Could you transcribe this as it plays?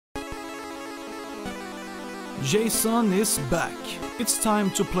Jason is back. It's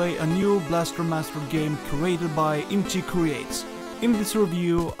time to play a new Blaster Master game created by Inti Creates. In this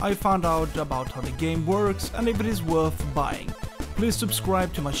review, I found out about how the game works and if it is worth buying. Please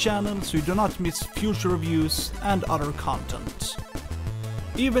subscribe to my channel so you do not miss future reviews and other content.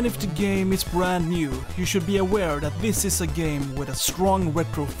 Even if the game is brand new, you should be aware that this is a game with a strong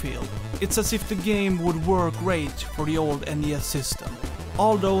retro feel. It's as if the game would work great for the old NES system.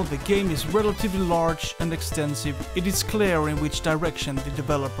 Although the game is relatively large and extensive, it is clear in which direction the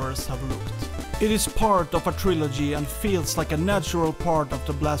developers have looked. It is part of a trilogy and feels like a natural part of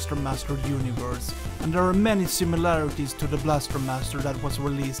the Blaster Master universe, and there are many similarities to the Blaster Master that was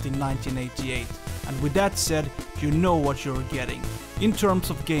released in 1988. And with that said, you know what you're getting. In terms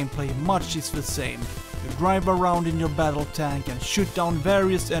of gameplay, much is the same. You drive around in your battle tank and shoot down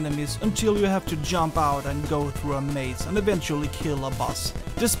various enemies until you have to jump out and go through a maze and eventually kill a boss.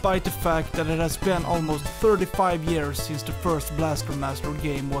 Despite the fact that it has been almost 35 years since the first Blaster Master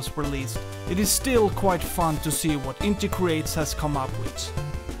game was released, it is still quite fun to see what Inti Creates has come up with.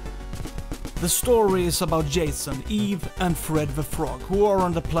 The story is about Jason, Eve and Fred the Frog, who are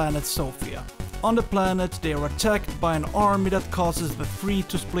on the planet Sophia. On the planet, they are attacked by an army that causes the three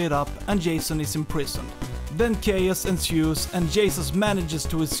to split up and Jason is imprisoned. Then chaos ensues and Jason manages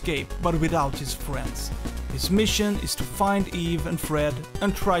to escape, but without his friends. His mission is to find Eve and Fred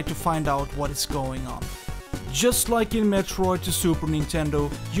and try to find out what is going on. Just like in Metroid to Super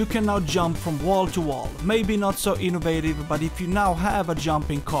Nintendo, you can now jump from wall to wall. Maybe not so innovative, but if you now have a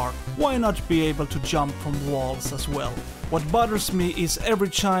jumping car, why not be able to jump from walls as well? What bothers me is every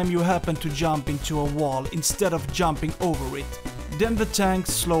time you happen to jump into a wall instead of jumping over it, then the tank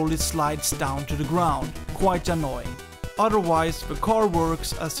slowly slides down to the ground. Quite annoying. Otherwise, the car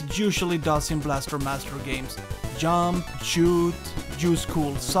works as it usually does in Blaster Master games. Jump, shoot, use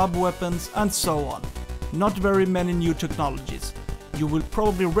cool sub-weapons and so on. Not very many new technologies. You will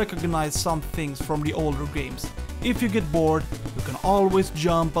probably recognize some things from the older games. If you get bored, you can always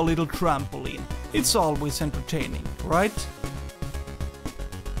jump a little trampoline. It's always entertaining, right?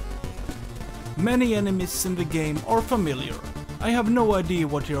 Many enemies in the game are familiar. I have no idea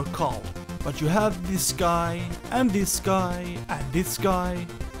what they are called, but you have this guy, and this guy, and this guy,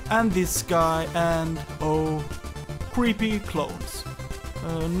 and this guy, and oh, creepy clones.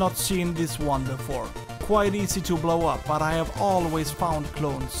 Not seen this one before. Quite easy to blow up, but I have always found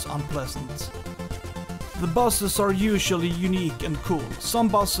clones unpleasant. The bosses are usually unique and cool. Some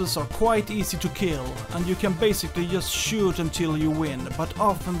bosses are quite easy to kill, and you can basically just shoot until you win, but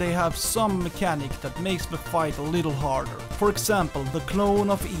often they have some mechanic that makes the fight a little harder. For example, the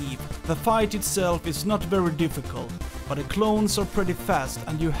clone of Eve. The fight itself is not very difficult, but the clones are pretty fast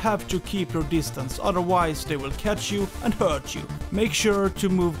and you have to keep your distance, otherwise they will catch you and hurt you. Make sure to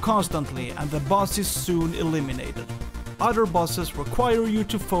move constantly and the boss is soon eliminated. Other bosses require you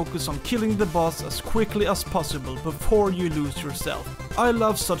to focus on killing the boss as quickly as possible before you lose yourself. I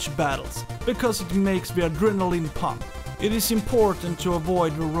love such battles, because it makes the adrenaline pump. It is important to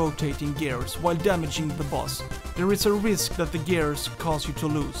avoid the rotating gears while damaging the boss. There is a risk that the gears cause you to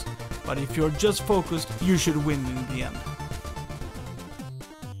lose, but if you're just focused, you should win in the end.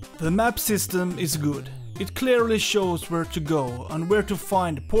 The map system is good. It clearly shows where to go and where to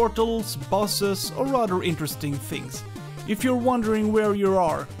find portals, bosses or other interesting things. If you're wondering where you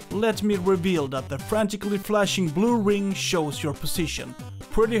are, let me reveal that the frantically flashing blue ring shows your position.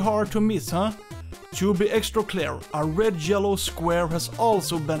 Pretty hard to miss, huh? To be extra clear, a red-yellow square has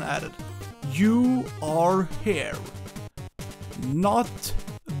also been added. You are here. Not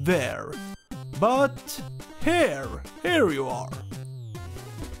there, but here. Here you are.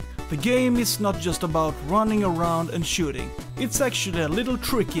 The game is not just about running around and shooting. It's actually a little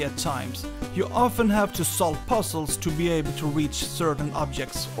tricky at times. You often have to solve puzzles to be able to reach certain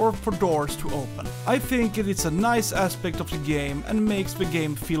objects or for doors to open. I think it is a nice aspect of the game and makes the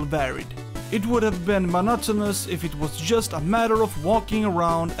game feel varied. It would have been monotonous if it was just a matter of walking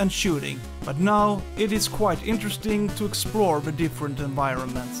around and shooting, but now it is quite interesting to explore the different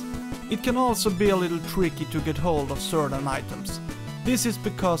environments. It can also be a little tricky to get hold of certain items. This is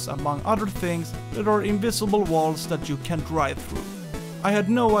because, among other things, there are invisible walls that you can drive through. I had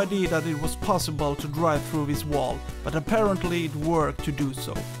no idea that it was possible to drive through this wall, but apparently it worked to do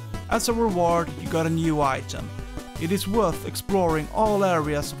so. As a reward, you got a new item. It is worth exploring all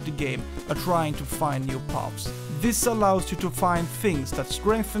areas of the game and trying to find new paths. This allows you to find things that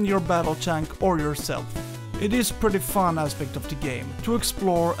strengthen your battle tank or yourself. It is a pretty fun aspect of the game, to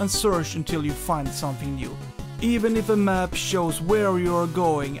explore and search until you find something new. Even if a map shows where you are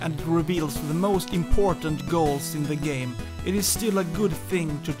going and it reveals the most important goals in the game, it is still a good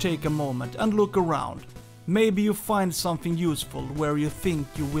thing to take a moment and look around. maybe you find something useful where you think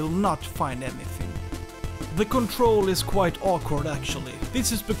you will not find anything. The control is quite awkward actually.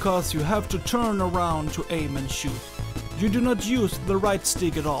 This is because you have to turn around to aim and shoot. You do not use the right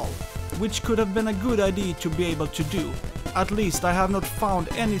stick at all, which could have been a good idea to be able to do. At least I have not found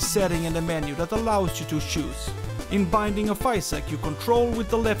any setting in the menu that allows you to choose. In Binding of Isaac you control with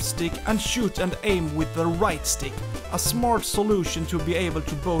the left stick and shoot and aim with the right stick. A smart solution to be able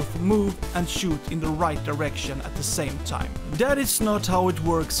to both move and shoot in the right direction at the same time. That is not how it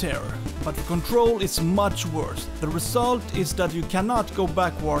works here, but the control is much worse. The result is that you cannot go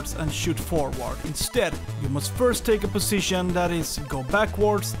backwards and shoot forward. Instead, you must first take a position, that is, go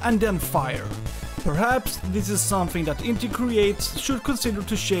backwards and then fire. Perhaps this is something that Inti Creates should consider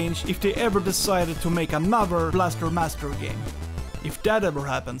to change if they ever decided to make another Blaster Master game. If that ever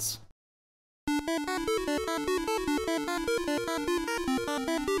happens.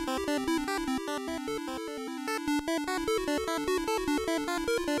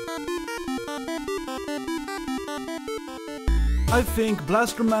 I think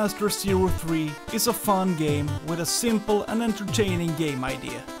Blaster Master 03 is a fun game with a simple and entertaining game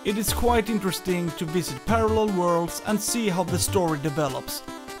idea. It is quite interesting to visit parallel worlds and see how the story develops.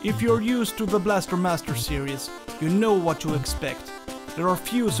 If you're used to the Blaster Master series, you know what to expect. There are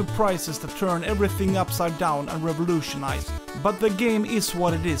few surprises that turn everything upside down and revolutionize, but the game is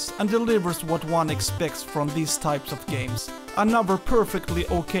what it is and delivers what one expects from these types of games. Another perfectly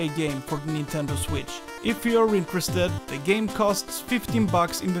okay game for the Nintendo Switch. If you're interested, the game costs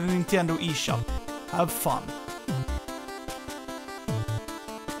 $15 in the Nintendo eShop. Have fun!